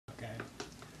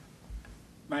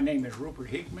My name is Rupert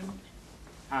Hickman.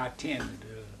 I attended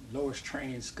the Lowest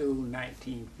Training School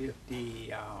 1950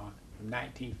 to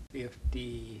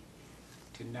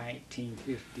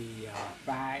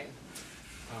 1955.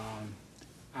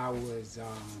 I was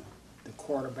the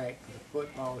quarterback for the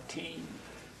football team.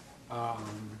 I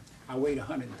weighed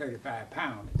 135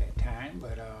 pounds at that time,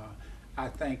 but I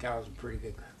think I was a pretty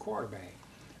good quarterback.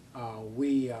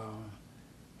 We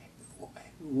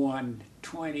won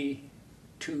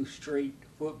 22 straight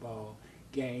football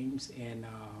games, and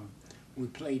we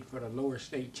played for the lower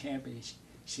state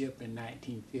championship in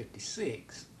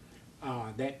 1956.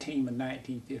 That team in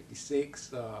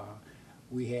 1956,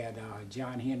 we had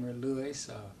John Henry Lewis,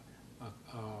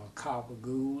 Carver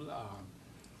Gould,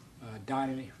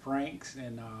 Donnie Franks,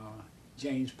 and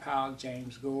James Powell,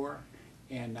 James Gore,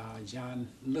 and John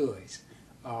Lewis.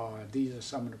 These are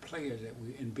some of the players that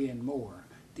and Ben Moore.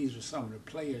 These were some of the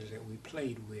players that we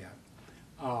played with.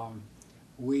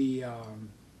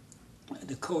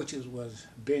 The coaches was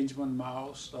Benjamin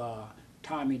Mouse,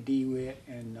 Tommy DeWitt,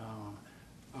 and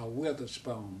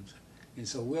Witherspoons. And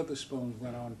so Witherspoons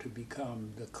went on to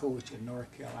become the coach in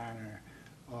North Carolina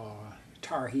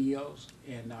Tar Heels,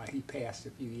 and he passed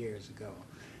a few years ago.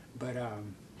 But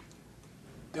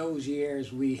those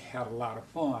years we had a lot of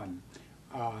fun.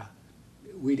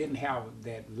 We didn't have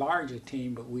that larger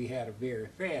team, but we had a very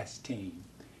fast team.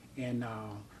 And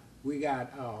we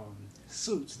got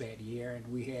suits that year, and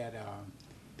we had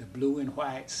the blue and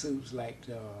white suits like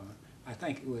I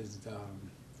think it was the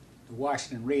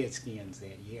Washington Redskins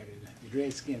that year. The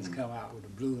Redskins come out with the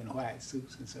blue and white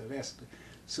suits, and so that's the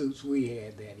suits we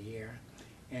had that year.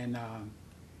 And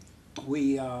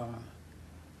we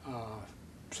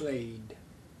played.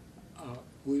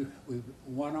 We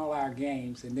won all our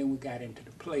games, and then we got into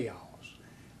the playoffs.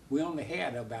 We only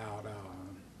had about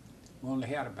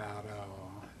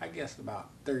I guess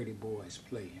about 30 boys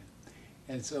playing,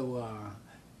 and so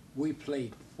we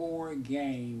played 4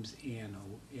 games in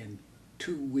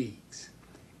 2 weeks.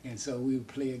 And so we would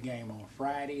play a game on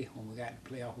Friday. When we got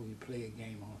to playoff, we would play a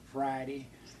game on Friday,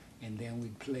 and then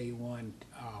we'd play one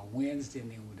Wednesday,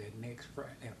 and then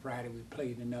that Friday we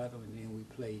played another, and then we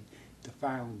played the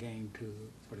final game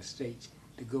for the state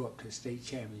to go up to the state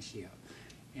championship.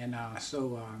 And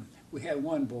so we had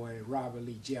one boy, Robert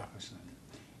Lee Jefferson,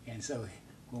 and so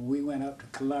when we went up to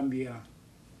Columbia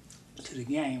to the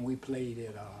game, we played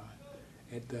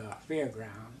at the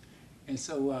fairground. And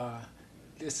so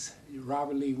this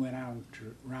Robert Lee went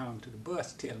around to the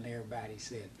bus telling everybody, he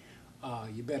said,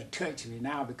 you better touch me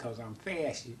now because I'm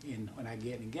fast, and when I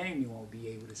get in the game you won't be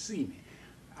able to see me.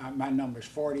 My number's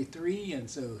 43, and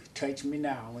so touch me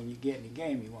now. When you get in the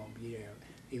game you won't be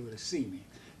able to see me.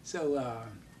 So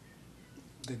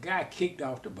the guy kicked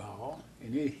off the ball,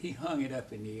 and he hung it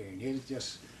up in the air, and it was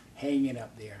just hanging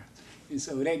up there. And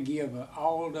so that gave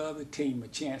all the other team a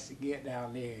chance to get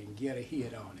down there and get a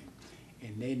hit on him.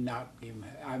 And they knocked him,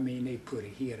 I mean, they put a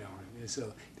hit on him. And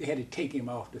so they had to take him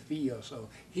off the field, so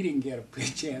he didn't get a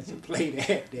chance to play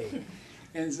that day.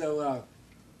 And so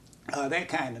that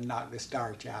kind of knocked the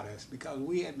starch out of us, because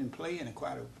we had been playing and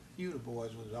quite a few of the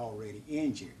boys was already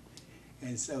injured.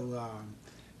 And so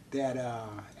that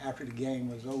after the game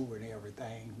was over and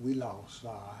everything, we lost.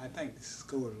 I think the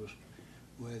score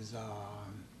was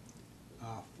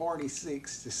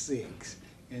 46-6.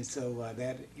 And so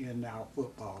that in our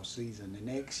football season. The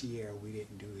next year we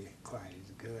didn't do it quite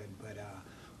as good, but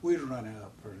we were running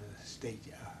up for the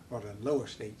state, for the lower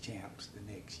state champs the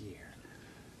next year.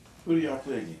 Who do y'all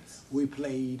play against? We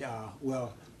played,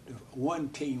 well, the one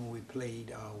team we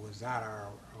played was out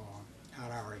our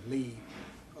league,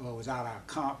 was out our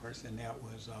conference, and that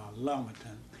was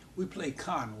Lumberton. We played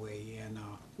Conway, and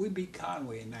we beat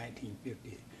Conway in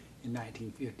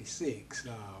 1956.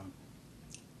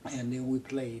 And then we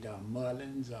played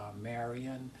Mullins,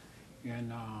 Marion,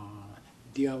 and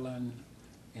Dillon,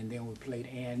 and then we played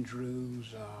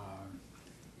Andrews,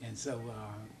 and so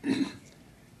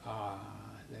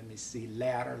let me see,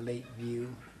 Ladder, Lakeview,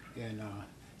 and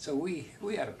so we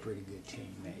had a pretty good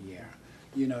team that year.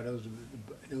 You know,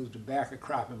 those tobacco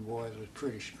cropping boys was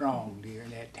pretty strong during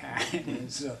that time, and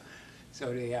so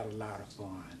they had a lot of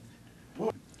fun.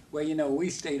 Well, you know, we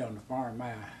stayed on the farm.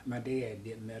 My dad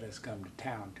didn't let us come to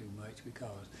town too much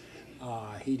because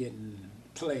he didn't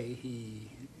play.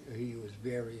 He was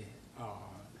very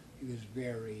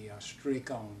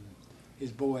strict on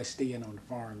his boys staying on the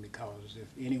farm, because if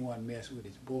anyone messed with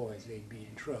his boys, they'd be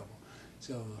in trouble.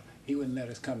 So he wouldn't let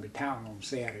us come to town on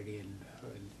Saturday and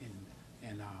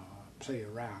play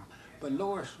around. But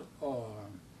Loris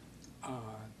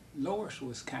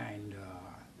was kind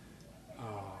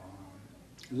of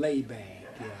laid back.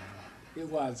 It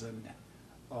wasn't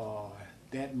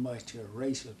that much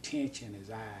racial tension as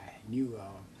I knew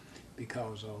of,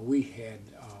 because we had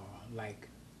like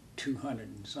 200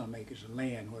 and some acres of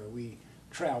land where we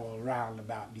traveled around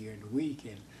about during the week,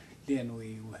 and then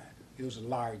it was a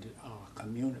large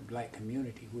black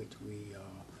community which we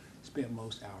spent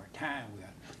most of our time with.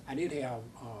 I did have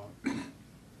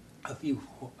a few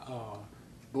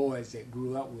boys that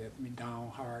grew up with me. Don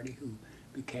Hardy, who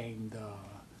became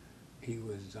he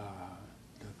was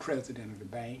the president of the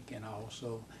bank, and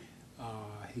also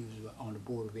he was on the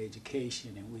board of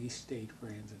education, and we stayed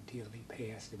friends until he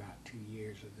passed about 2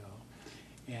 years ago.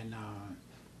 And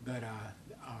but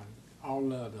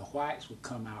all of the whites would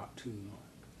come out to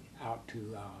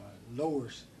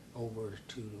Lower's, over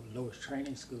to Lower's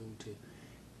training school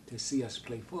to see us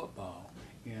play football.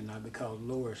 And because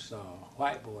Lower's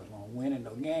white boys weren't winning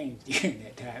no games during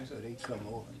that time, so they'd come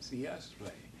over and see us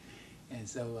play. And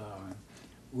so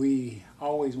we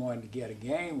always wanted to get a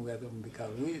game with them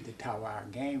because we at the top of our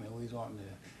game, and we was wanting to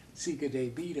see could they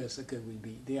beat us or could we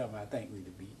beat them. I think we'd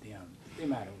have beat them. They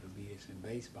might have beat us in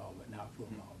baseball, but not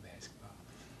football, basketball.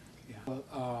 Yeah. Well,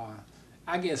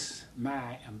 I guess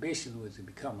my ambition was to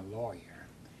become a lawyer,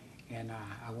 and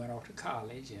I went off to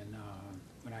college. And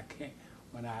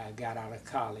when I got out of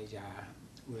college, I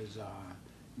was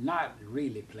not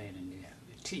really planning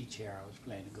to teach here. I was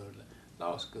planning to go to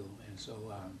law school, and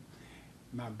so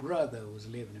my brother was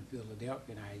living in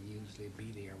Philadelphia, and I usually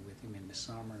be there with him in the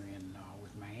summer and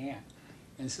with my aunt.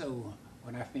 And so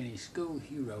when I finished school,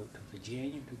 he wrote to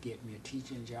Virginia to get me a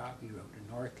teaching job. He wrote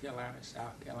to North Carolina,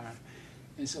 South Carolina.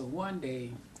 And so one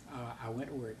day I went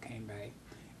to work, came back,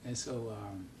 and so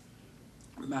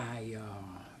I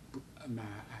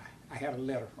had a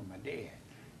letter from my dad,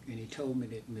 and he told me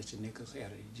that Mr. Nichols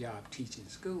had a job teaching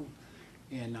school,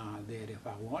 and that if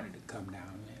I wanted to come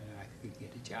down, I could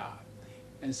get a job.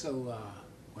 And so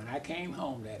when I came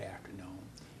home that afternoon,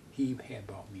 he had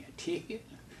bought me a ticket.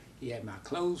 He had my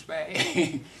clothes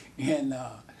bag, and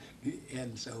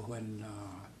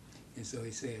so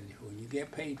he said, when you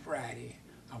get paid Friday,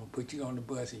 I'm gonna put you on the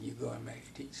bus and you're going back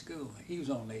to teach school. He was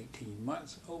only 18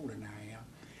 months older than I am,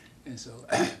 and so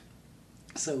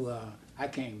I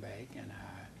came back, and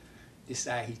I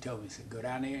decided. He told me, he said, go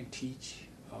down there and teach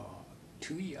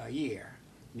a year,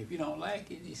 and if you don't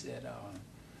like it, he said,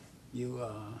 you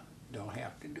don't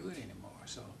have to do it anymore.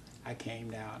 So I came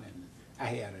down, and I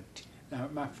had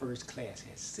my first class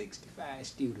had 65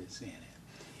 students in it.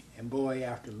 And boy,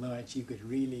 after lunch, you could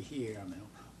really hear them. And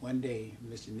one day,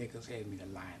 Mr. Nichols had me to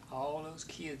line all those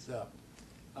kids up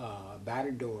by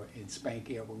the door and spank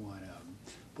every one of them.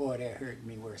 Boy, that hurt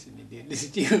me worse than it did the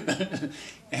students.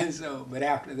 And so, but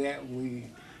after that,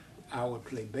 I would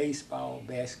play baseball,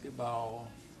 basketball,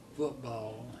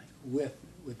 football with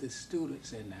the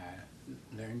students, and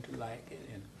I learned to like it,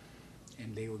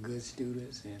 and they were good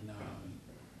students, and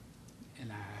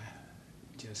I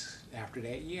just, after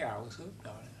that year, I was hooked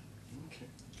on it. Okay.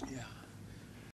 Yeah.